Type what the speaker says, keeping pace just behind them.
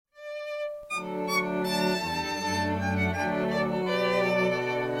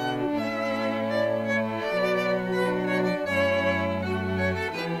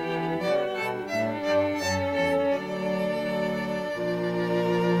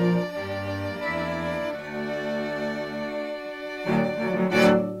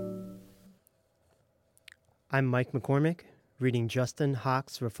I'm Mike McCormick, reading Justin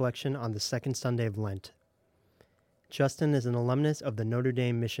Hawk's reflection on the second Sunday of Lent. Justin is an alumnus of the Notre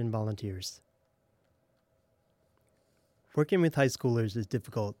Dame Mission Volunteers. Working with high schoolers is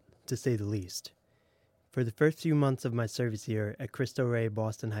difficult, to say the least. For the first few months of my service here at Cristo Rey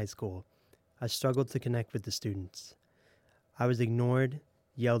Boston High School, I struggled to connect with the students. I was ignored,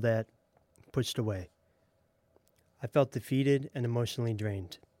 yelled at, pushed away. I felt defeated and emotionally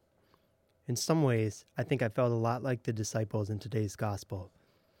drained. In some ways, I think I felt a lot like the disciples in today's gospel.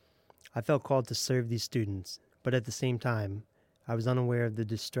 I felt called to serve these students, but at the same time, I was unaware of the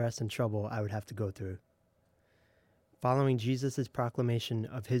distress and trouble I would have to go through. Following Jesus' proclamation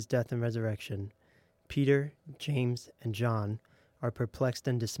of his death and resurrection, Peter, James, and John are perplexed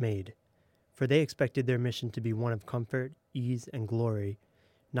and dismayed, for they expected their mission to be one of comfort, ease, and glory,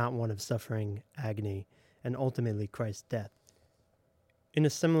 not one of suffering, agony, and ultimately Christ's death. In a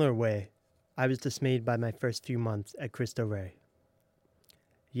similar way, I was dismayed by my first few months at Cristo Rey.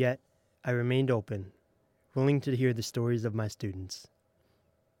 Yet, I remained open, willing to hear the stories of my students.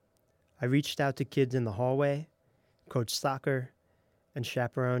 I reached out to kids in the hallway, coached soccer, and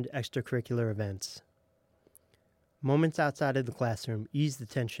chaperoned extracurricular events. Moments outside of the classroom eased the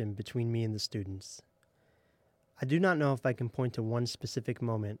tension between me and the students. I do not know if I can point to one specific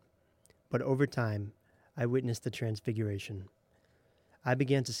moment, but over time, I witnessed the transfiguration. I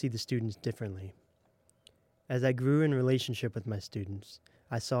began to see the students differently. As I grew in relationship with my students,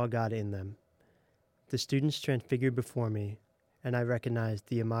 I saw God in them. The students transfigured before me, and I recognized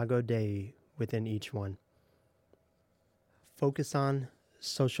the Imago Dei within each one. Focus on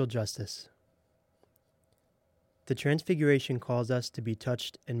social justice. The Transfiguration calls us to be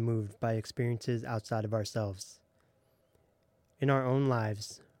touched and moved by experiences outside of ourselves. In our own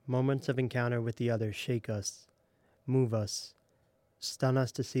lives, moments of encounter with the other shake us, move us, stun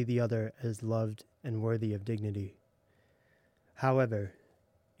us to see the other as loved and worthy of dignity. However,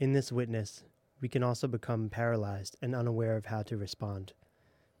 in this witness, we can also become paralyzed and unaware of how to respond.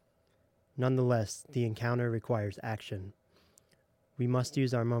 Nonetheless, the encounter requires action. We must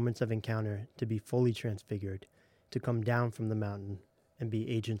use our moments of encounter to be fully transfigured, to come down from the mountain and be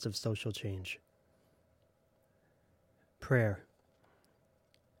agents of social change. Prayer.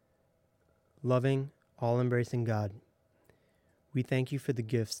 Loving, all-embracing God, we thank you for the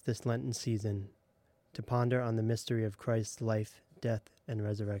gifts this Lenten season to ponder on the mystery of Christ's life, death, and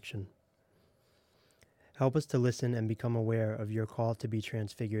resurrection. Help us to listen and become aware of your call to be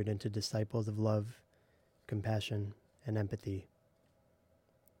transfigured into disciples of love, compassion, and empathy.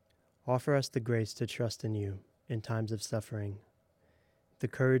 Offer us the grace to trust in you in times of suffering, the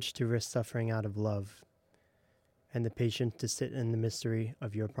courage to risk suffering out of love, and the patience to sit in the mystery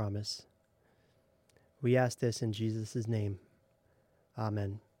of your promise. We ask this in Jesus' name.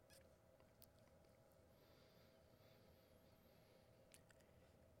 Amen.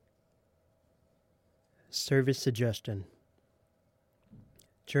 Service suggestion.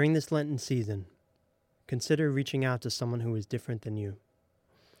 During this Lenten season, consider reaching out to someone who is different than you.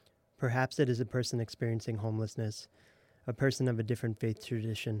 Perhaps it is a person experiencing homelessness, a person of a different faith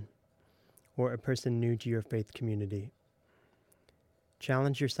tradition, or a person new to your faith community.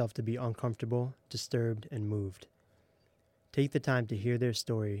 Challenge yourself to be uncomfortable, disturbed, and moved. Take the time to hear their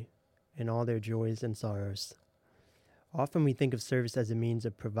story and all their joys and sorrows. Often we think of service as a means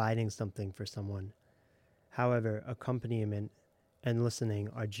of providing something for someone. However, accompaniment and listening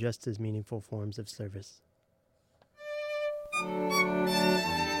are just as meaningful forms of service.